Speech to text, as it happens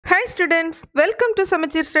Hi students, welcome to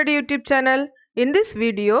SAMACHEER Study YouTube channel. In this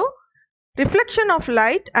video, reflection of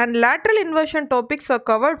light and lateral inversion topics are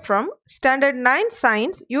covered from Standard 9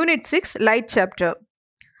 Science Unit 6 Light chapter.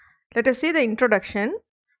 Let us see the introduction.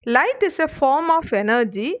 Light is a form of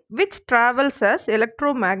energy which travels as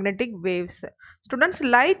electromagnetic waves. Students,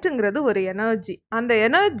 light ங்கிறது ஒரு energy. அந்த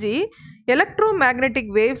energy electromagnetic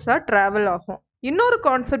waves travel ஆகும். இன்னொரு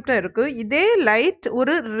concept இருக்கு. இதே light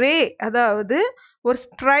ஒரு ரே, அதாவது ஒரு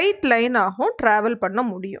ஸ்ட்ரைட் லைன் ஆகும் ட்ராவல் பண்ண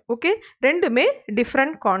முடியும். ஓகே, ரெண்டுமே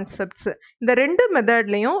டிஃப்ரெண்ட் கான்செப்ட்ஸ். இந்த ரெண்டு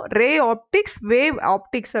மெத்தட்லையும் ரே ஆப்டிக்ஸ், வேவ்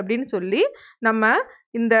ஆப்டிக்ஸ் அப்படின்னு சொல்லி நம்ம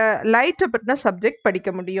இந்த லைட்டை பற்றின சப்ஜெக்ட் படிக்க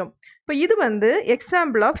முடியும். இப்போ இது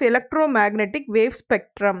example of electromagnetic wave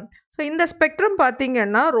spectrum. So இந்த ஸ்பெக்ட்ரம்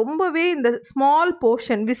பார்த்தீங்கன்னா ரொம்பவே இந்த ஸ்மால்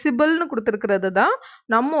போர்ஷன் விசிபிள்னு கொடுத்துருக்கிறது தான்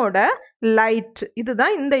நம்மோட லைட்.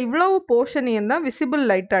 இதுதான் இந்த இவ்வளவு போர்ஷனையும் தான் விசிபிள்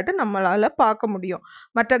லைட்டாட்டு நம்மளால் பார்க்க முடியும்.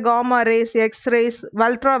 மற்ற gamma race, X race,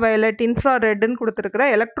 ultra violet, இன்ஃப்ராரெட்னு கொடுத்துருக்கிற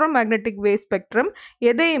எலக்ட்ரோமேக்னெட்டிக் வேவ் ஸ்பெக்ட்ரம்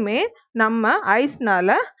எதையுமே நம்ம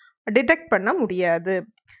ஐஸ்னால் டிடெக்ட் பண்ண முடியாது.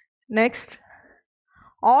 நெக்ஸ்ட்,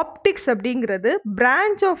 ஆப்டிக்ஸ் அப்படிங்கிறது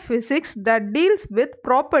branch of physics that deals with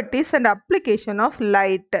properties and application of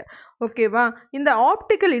light. ஓகேவா, இந்த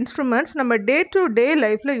ஆப்டிக்கல் இன்ஸ்ட்ருமெண்ட்ஸ் நம்ம டே டு டே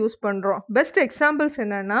லைஃப்பில் யூஸ் பண்ணுறோம். பெஸ்ட் எக்ஸாம்பிள்ஸ்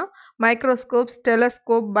என்னென்னா microscopes,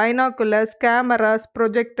 telescope, binoculars, cameras,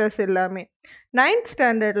 projectors எல்லாமே. 9th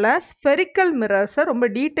ஸ்டாண்டர்டில் ஸ்பெரிக்கல் மிரர்ஸை ரொம்ப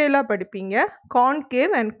டீட்டெயிலாக படிப்பீங்க.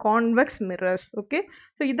 Concave and convex mirrors. Okay,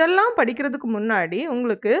 so இதெல்லாம் படிக்கிறதுக்கு முன்னாடி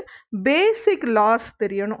உங்களுக்கு பேசிக் லாஸ்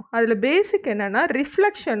தெரியணும். அதில் பேசிக் என்னென்னா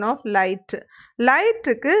ரிஃப்ளெக்ஷன் ஆஃப் லைட்.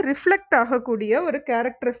 லைட்டுக்கு ரிஃப்ளெக்ட் ஆகக்கூடிய ஒரு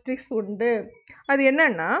கேரக்டரிஸ்டிக்ஸ் உண்டு. அது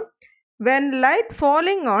என்னென்னா, when light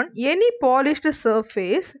falling on any polished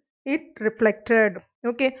surface it reflected.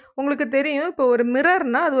 Okay, உங்களுக்கு தெரியும், இப்போ ஒரு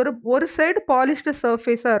மிரர்னால் அது ஒரு சைடு பாலிஷ்டு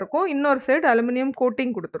சர்ஃபேஸாக இருக்கும், இன்னொரு சைடு அலுமினியம்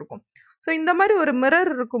கோட்டிங் கொடுத்துருக்கும். ஸோ இந்த மாதிரி ஒரு மிரர்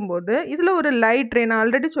இருக்கும்போது இதில் ஒரு லைட் ரே, நான்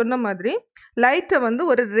ஆல்ரெடி சொன்ன மாதிரி லைட்டை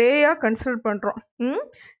ஒரு ரேயாக கன்சிடர் பண்ணுறோம்.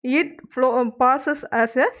 It bosses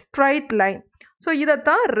as a straight line. So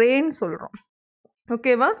இதைத்தான் ரேன்னு சொல்கிறோம்.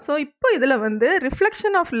 ஓகேவா, ஸோ இப்போ இதில்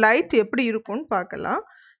ரிஃப்ளெக்ஷன் ஆஃப் லைட் எப்படி இருக்கும்னு பார்க்கலாம்.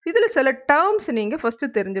 இதில் சில டேர்ம்ஸ் நீங்கள் ஃபஸ்ட்டு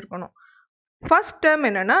தெரிஞ்சிருக்கணும். ஃபர்ஸ்ட் டேர்ம்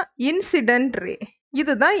என்னென்னா இன்சிடென்ட் ரே.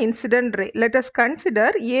 இதுதான் incident ray. Let us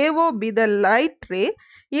consider AO be the light ray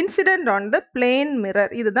incident on the plane mirror.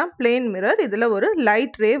 இதுதான் பிளேன் மிரர். இதில் ஒரு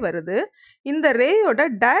லைட் ரே வருது. இந்த ரேயோட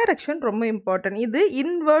டைரக்ஷன் ரொம்ப இம்பார்ட்டன்ட். இது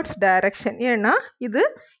இன்வெர்ட்ஸ் டைரக்ஷன். ஏன்னா இது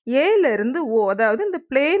ஏலேருந்து O, அதாவது இந்த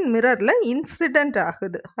பிளேன் மிரரில் இன்சிடென்ட்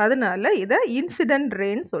ஆகுது. அதனால இதை இன்சிடென்ட்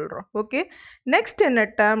ரேன்னு சொல்கிறோம். ஓகே, நெக்ஸ்ட் என்ன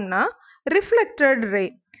டேர்ம்னா ரிஃப்ளெக்டட் ரே.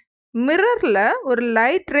 மிரரில் ஒரு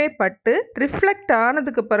லைட் ரே பட்டு ரிஃப்ளெக்ட்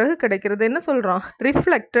ஆனதுக்கு பிறகு கிடைக்கிறது என்ன சொல்கிறோம்?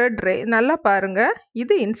 ரிஃப்ளெக்டட் ரே. நல்லா பாருங்கள்,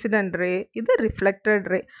 இது இன்சிடென்ட் ரே, இது ரிஃப்ளெக்டட்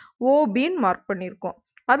ரே. ஓபின்னு மார்க் பண்ணியிருக்கோம்.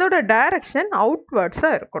 அதோட டைரக்ஷன்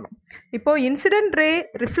அவுட்வர்ட்ஸாக இருக்கணும். இப்போது இன்சிடென்ட் ரே,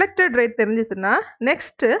 ரிஃப்ளெக்டட் ரே தெரிஞ்சதுன்னா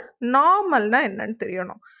நெக்ஸ்ட்டு நார்மல்னால் என்னன்னு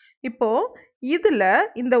தெரியணும். இப்போது இதில்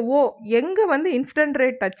இந்த O எங்கே இன்சிடென்ட் ரே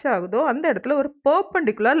டச் ஆகுதோ அந்த இடத்துல ஒரு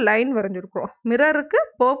பர்பெண்டிகுலர் லைன் வரைஞ்சிருக்கிறோம். மிரருக்கு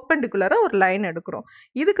பர்பெண்டிகுலராக ஒரு லைன் எடுக்கிறோம்.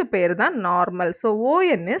 இதுக்கு பேர் தான் normal. So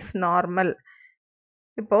ON is normal.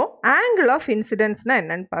 இப்போது ஆங்கிள் ஆஃப் இன்சிடென்ட்ஸ்னால்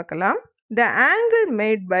என்னன்னு பார்க்கலாம். The angle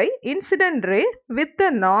made by incident ray with the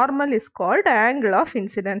normal is called angle of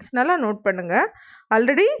incidence. நல்லா நோட் பண்ணுங்கள்.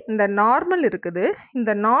 ஆல்ரெடி இந்த நார்மல் இருக்குது,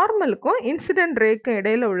 இந்த நார்மலுக்கும் இன்சிடென்ட் ரேக்கும்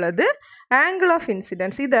இடையில் உள்ளது ஆங்கிள் ஆஃப்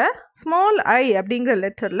இன்சிடென்ஸ். இதை ஸ்மால் I அப்படிங்கிற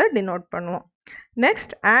லெட்டரில் டினோட் பண்ணுவோம்.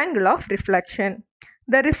 Next, angle of reflection.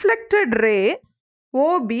 The reflected ray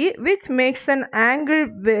OB which makes an angle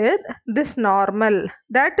with this normal,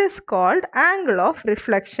 that is called angle of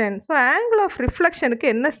reflection. So angle of reflectionக்கு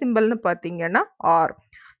என்ன சிம்பிள்னு பார்த்தீங்கன்னா R.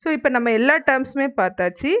 So இப்போ நம்ம எல்லா டேர்ம்ஸுமே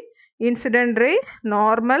பார்த்தாச்சு. Incident ray,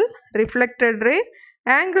 normal, reflected ray,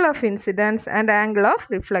 angle of incidence and angle of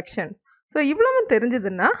reflection. So இவ்வளவு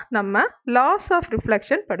தெரிஞ்சதுன்னா நம்ம loss of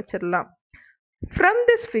reflection படிச்சிடலாம். From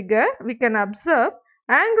this figure we can observe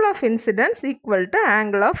angle of incidence equal to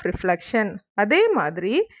angle of reflection. அதே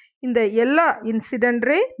மாதிரி இந்த எல்லா இன்சிடென்ட்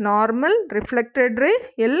ரே, நார்மல், ரிஃப்ளெக்டட் ரே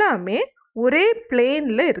எல்லாமே ஒரே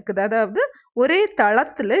பிளேனில் இருக்குது, அதாவது ஒரே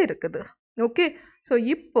தளத்தில் இருக்குது. ஓகே, ஸோ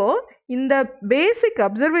இப்போது இந்த பேசிக்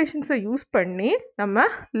அப்சர்வேஷன்ஸை யூஸ் பண்ணி நம்ம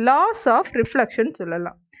லாஸ் ஆஃப் ரிஃப்ளெக்ஷன்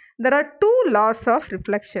சொல்லலாம். There are two laws of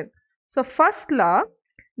reflection. So first law,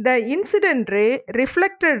 the incident ray,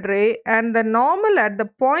 reflected ray and the normal at the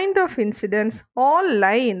point of incidence all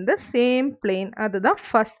lie in the same plane. அதுதான்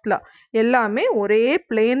first லா. எல்லாமே ஒரே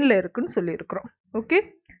பிளேனில் இருக்குன்னு சொல்லியிருக்கிறோம். Okay,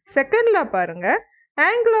 second law பாருங்கள்.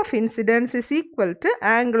 angle of incidence is equal to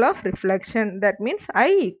angle of reflection. that means I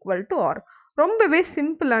equal to R. ரொம்பவே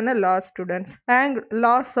சிம்பிளான லா students,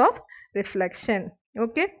 loss of reflection.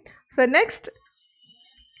 Okay, so next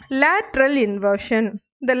lateral inversion.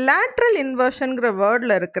 இந்த lateral inversionங்கிற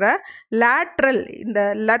வேர்டில் இருக்கிற lateral இந்த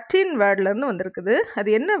லத்தீன் வேர்ட்லேருந்து வந்திருக்குது.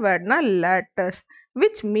 அது என்ன வேர்ட்னா latus,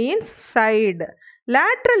 which means side.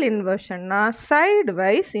 lateral inversionனா side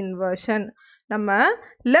wise inversion. நம்ம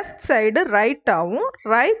லெஃப்ட் சைடு ரைட்டாகவும்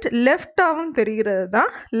ரைட் லெஃப்டாகவும் தெரிகிறது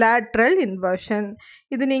தான் லேட்ரல் இன்வர்ஷன்.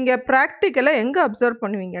 இது நீங்கள் ப்ராக்டிக்கலாக எங்கே அப்சர்வ்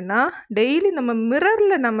பண்ணுவீங்கன்னா, டெய்லி நம்ம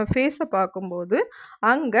மிரரில் நம்ம ஃபேஸை பார்க்கும்போது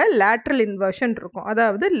அங்கே லேட்ரல் இன்வர்ஷன் இருக்கும்.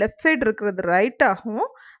 அதாவது லெஃப்ட் சைடு இருக்கிறது ரைட்டாகவும்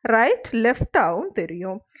ரைட் லெஃப்டாகவும்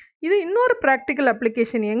தெரியும். இது இன்னொரு ப்ராக்டிக்கல்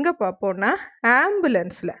அப்ளிகேஷன் எங்கே பார்ப்போன்னா,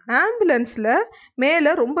 ஆம்புலன்ஸில்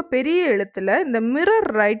மேலே ரொம்ப பெரிய எழுத்தில் இந்த மிரர்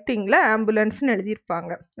ரைட்டிங்கில் ஆம்புலன்ஸ்னு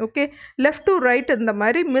எழுதியிருப்பாங்க. ஓகே, லெஃப்ட் டு ரைட் இந்த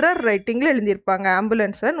மாதிரி மிரர் ரைட்டிங்கில் எழுதியிருப்பாங்க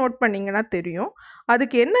ஆம்புலன்ஸை. நோட் பண்ணிங்கன்னா தெரியும்.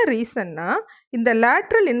 அதுக்கு என்ன ரீசன்னா, இந்த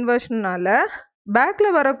லேட்ரல் இன்வர்ஷனால்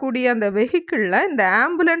பேக்கில் வரக்கூடிய அந்த வெஹிக்கிளில் இந்த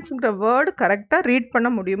ஆம்புலன்ஸுங்கிற வேர்டு கரெக்டாக ரீட்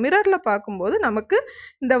பண்ண முடியும். மிரரில் பார்க்கும்போது நமக்கு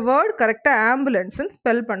இந்த வேர்டு கரெக்டாக ஆம்புலன்ஸுன்னு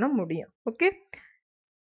ஸ்பெல் பண்ண முடியும். ஓகே,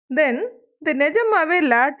 தென் இந்த நிஜமாவே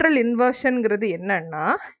லேட்ரல் இன்வர்ஷன்ங்கிறது என்னன்னா,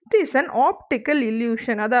 it is an optical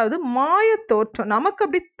illusion. அதாவது மாய தோற்றம். நமக்கு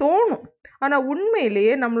அப்படி தோணும், ஆனால்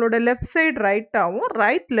உண்மையிலேயே நம்மளோட லெஃப்ட் சைடு ரைட்டாகவும்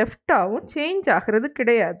ரைட் லெஃப்டாகவும் சேஞ்ச் ஆகிறது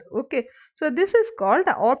கிடையாது. Okay, so this is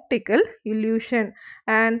called optical illusion.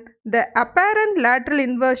 And the apparent lateral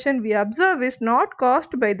inversion we observe is not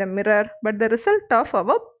caused by the mirror but the result of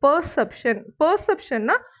our perception.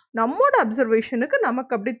 பர்செப்ஷன்னா நம்மோட அப்சர்வேஷனுக்கு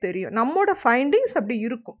நமக்கு அப்படி தெரியும், நம்மோட ஃபைண்டிங்ஸ் அப்படி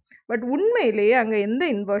இருக்கும். But உண்மையிலேயே அங்கே எந்த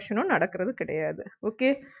இன்வர்ஷனும் நடக்கிறது கிடையாது. Okay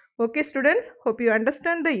students, hope you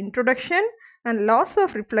understand the introduction and laws of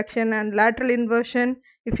reflection and lateral inversion.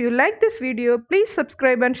 If you like this video, please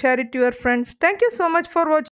subscribe and share it to your friends. Thank you so much for watching.